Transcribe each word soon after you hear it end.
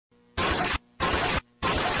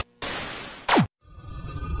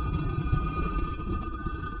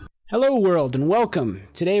Hello world and welcome!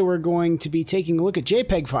 Today we're going to be taking a look at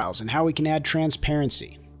JPEG files and how we can add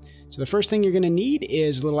transparency. So the first thing you're going to need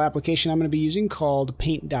is a little application I'm going to be using called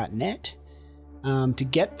paint.net. To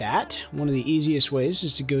get that, one of the easiest ways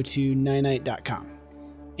is to go to ninite.com.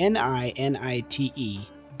 ninite.com.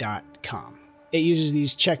 It uses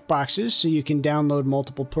these checkboxes so you can download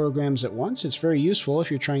multiple programs at once. It's very useful if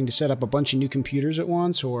you're trying to set up a bunch of new computers at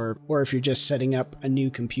once, or if you're just setting up a new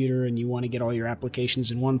computer and you want to get all your applications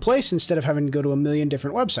in one place instead of having to go to a million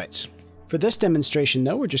different websites. For this demonstration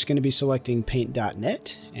though, we're just going to be selecting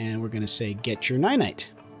paint.net and we're going to say get your Ninite.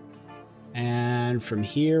 And from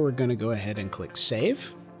here we're going to go ahead and click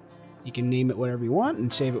save. You can name it whatever you want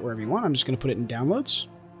and save it wherever you want. I'm just going to put it in downloads.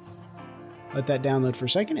 Let that download for a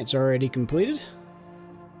second. It's already completed.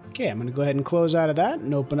 Okay, I'm going to go ahead and close out of that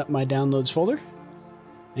and open up my downloads folder.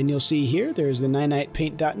 And you'll see here there's the Ninite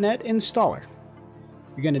paint.net installer.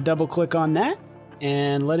 You're going to double click on that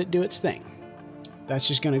and let it do its thing. That's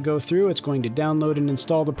just going to go through. It's going to download and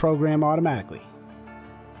install the program automatically.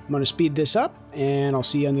 I'm going to speed this up and I'll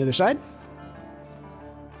see you on the other side.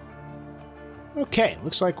 Okay,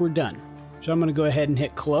 looks like we're done. So I'm going to go ahead and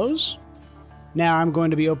hit close. Now I'm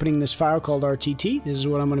going to be opening this file called RTT. This is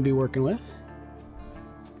what I'm going to be working with.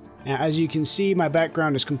 Now, as you can see, my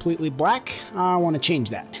background is completely black. I want to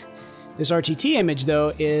change that. This RTT image,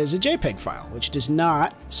 though, is a JPEG file, which does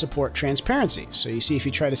not support transparency. So you see, if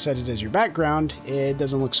you try to set it as your background, it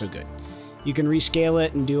doesn't look so good. You can rescale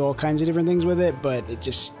it and do all kinds of different things with it, but it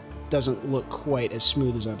just doesn't look quite as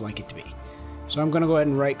smooth as I'd like it to be. So I'm going to go ahead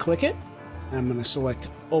and right-click it. I'm going to select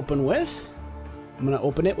Open With. I'm going to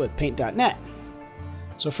open it with paint.net.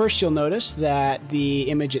 So first you'll notice that the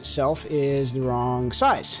image itself is the wrong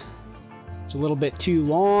size. It's a little bit too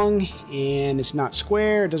long and it's not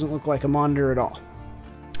square. It doesn't look like a monitor at all.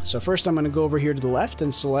 So first I'm going to go over here to the left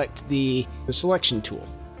and select the selection tool.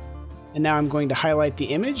 And now I'm going to highlight the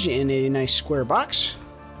image in a nice square box.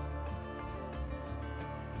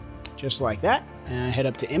 Just like that. And I head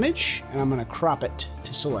up to image and I'm going to crop it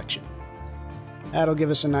to selection. That'll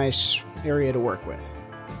give us a nice area to work with.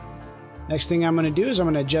 Next thing I'm going to do is I'm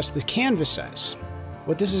going to adjust the canvas size.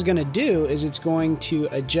 What this is going to do is it's going to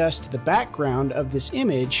adjust the background of this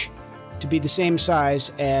image to be the same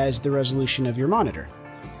size as the resolution of your monitor.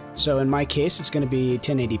 So in my case, it's going to be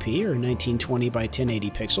 1080p or 1920 by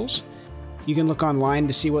 1080 pixels. You can look online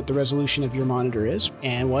to see what the resolution of your monitor is.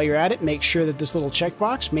 And while you're at it, make sure that this little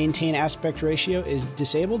checkbox, maintain aspect ratio, is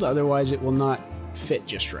disabled, otherwise it will not fit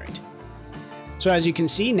just right. So as you can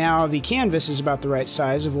see, now the canvas is about the right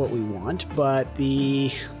size of what we want, but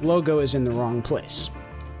the logo is in the wrong place.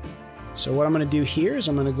 So what I'm going to do here is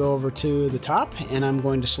I'm going to go over to the top and I'm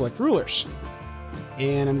going to select rulers.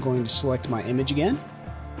 And I'm going to select my image again.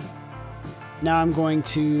 Now I'm going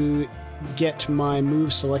to get my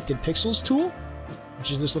Move Selected Pixels tool, which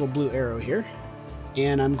is this little blue arrow here.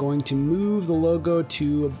 And I'm going to move the logo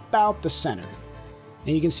to about the center.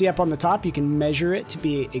 And you can see up on the top, you can measure it to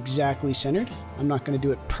be exactly centered. I'm not going to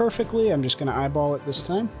do it perfectly, I'm just going to eyeball it this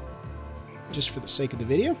time, just for the sake of the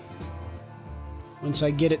video. Once I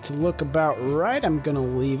get it to look about right, I'm going to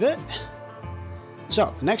leave it.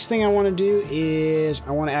 So, the next thing I want to do is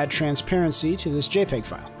I want to add transparency to this JPEG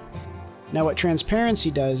file. Now what transparency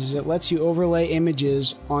does is it lets you overlay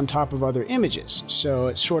images on top of other images. So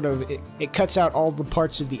it cuts out all the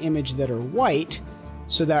parts of the image that are white,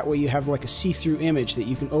 so that way you have like a see-through image that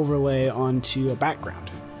you can overlay onto a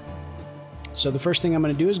background. So the first thing I'm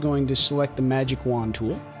going to do is going to select the magic wand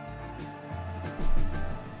tool.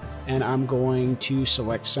 And I'm going to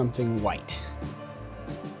select something white.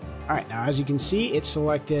 Alright, now as you can see, it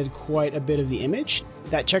selected quite a bit of the image.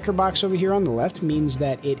 That checker box over here on the left means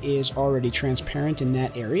that it is already transparent in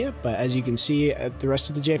that area, but as you can see, the rest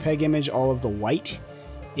of the JPEG image, all of the white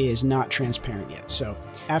is not transparent yet. So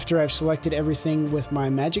after I've selected everything with my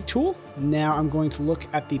magic tool, now I'm going to look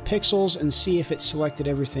at the pixels and see if it selected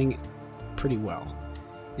everything pretty well.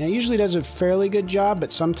 Now it usually does a fairly good job,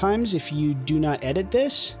 but sometimes if you do not edit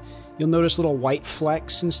this, you'll notice little white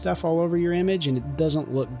flecks and stuff all over your image and it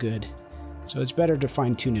doesn't look good. So it's better to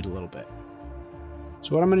fine-tune it a little bit.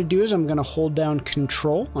 So what I'm going to do is I'm going to hold down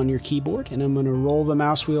Control on your keyboard and I'm going to roll the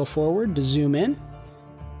mouse wheel forward to zoom in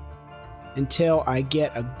until I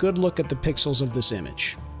get a good look at the pixels of this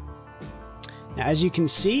image. Now as you can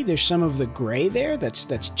see, there's some of the gray there that's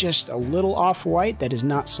just a little off-white that is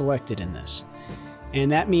not selected in this. And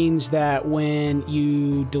that means that when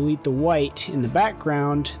you delete the white in the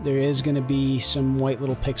background, there is going to be some white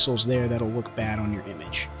little pixels there that'll look bad on your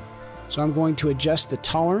image. So I'm going to adjust the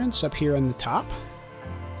tolerance up here on the top,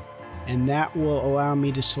 and that will allow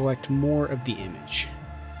me to select more of the image.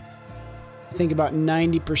 I think about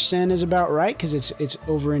 90% is about right because it's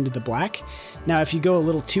over into the black. Now if you go a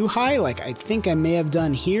little too high, like I think I may have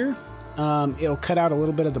done here, it'll cut out a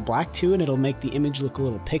little bit of the black too, and it'll make the image look a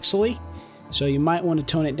little pixely. So you might want to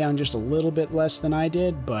tone it down just a little bit less than I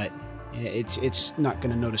did, but it's not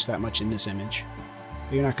going to notice that much in this image.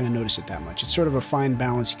 You're not going to notice it that much. It's sort of a fine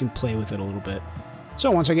balance. You can play with it a little bit.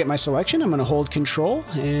 So once I get my selection, I'm going to hold Control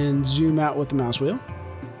and zoom out with the mouse wheel.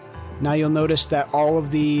 Now you'll notice that all of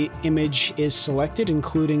the image is selected,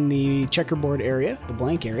 including the checkerboard area, the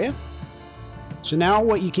blank area. So now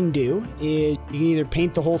what you can do is you can either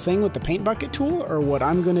paint the whole thing with the paint bucket tool, or what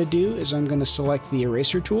I'm going to do is I'm going to select the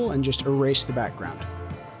eraser tool and just erase the background.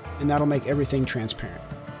 And that'll make everything transparent.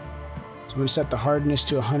 So I'm going to set the hardness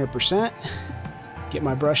to 100%, get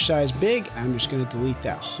my brush size big, and I'm just going to delete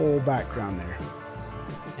that whole background there.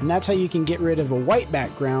 And that's how you can get rid of a white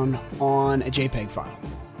background on a JPEG file.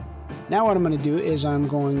 Now what I'm going to do is I'm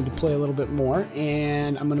going to play a little bit more,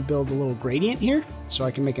 and I'm going to build a little gradient here so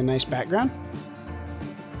I can make a nice background.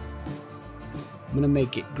 I'm going to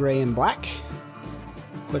make it gray and black.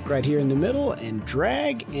 Click right here in the middle and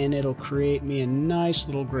drag, and it'll create me a nice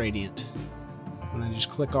little gradient. I'm going to just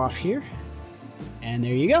click off here, and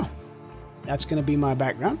there you go. That's going to be my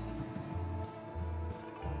background.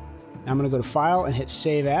 Now I'm going to go to File and hit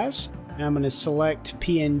Save As. And I'm going to select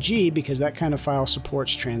PNG because that kind of file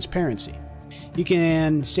supports transparency. You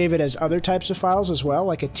can save it as other types of files as well,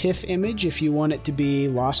 like a TIFF image if you want it to be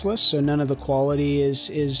lossless, so none of the quality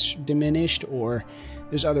is diminished, or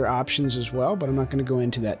there's other options as well, but I'm not going to go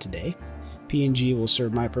into that today. PNG will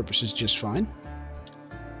serve my purposes just fine.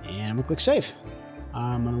 And I'm going to click Save.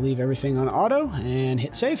 I'm going to leave everything on auto and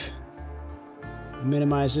hit Save.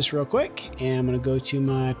 Minimize this real quick, and I'm going to go to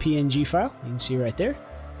my PNG file. You can see right there.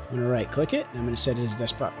 I'm going to right click it, and I'm going to set it as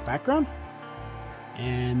desktop background.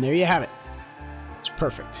 And there you have it. It's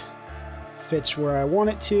perfect. Fits where I want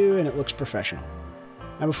it to, and it looks professional.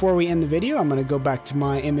 Now before we end the video, I'm going to go back to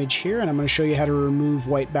my image here, and I'm going to show you how to remove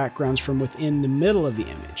white backgrounds from within the middle of the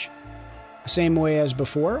image. The same way as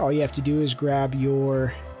before, all you have to do is grab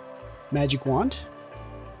your magic wand,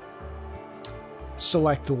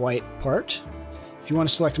 select the white part. If you want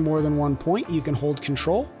to select more than one point, you can hold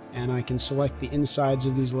Control, and I can select the insides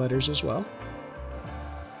of these letters as well.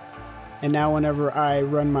 And now whenever I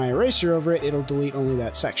run my eraser over it, it'll delete only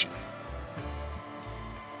that section.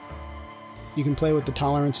 You can play with the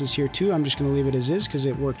tolerances here too. I'm just going to leave it as is because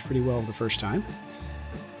it worked pretty well the first time.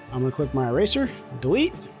 I'm going to click my eraser,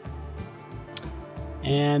 delete,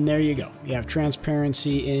 and there you go. You have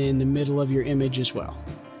transparency in the middle of your image as well.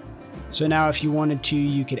 So now if you wanted to,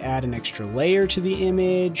 you could add an extra layer to the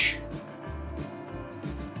image,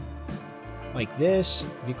 like this.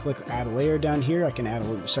 If you click add a layer down here, I can add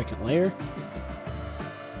a second layer.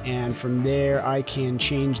 And from there, I can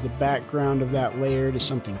change the background of that layer to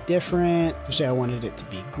something different. So say I wanted it to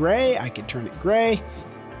be gray, I could turn it gray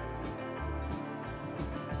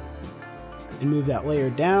and move that layer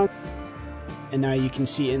down. And now you can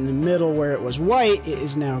see in the middle where it was white, it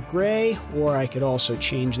is now gray, or I could also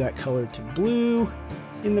change that color to blue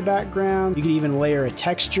in the background. You could even layer a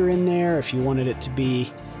texture in there if you wanted it to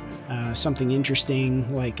be something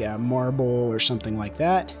interesting like a marble or something like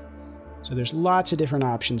that. So there's lots of different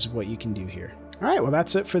options of what you can do here. All right, well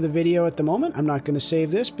that's it for the video at the moment. I'm not going to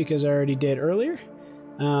save this because I already did earlier.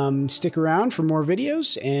 Stick around for more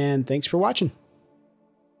videos, and thanks for watching.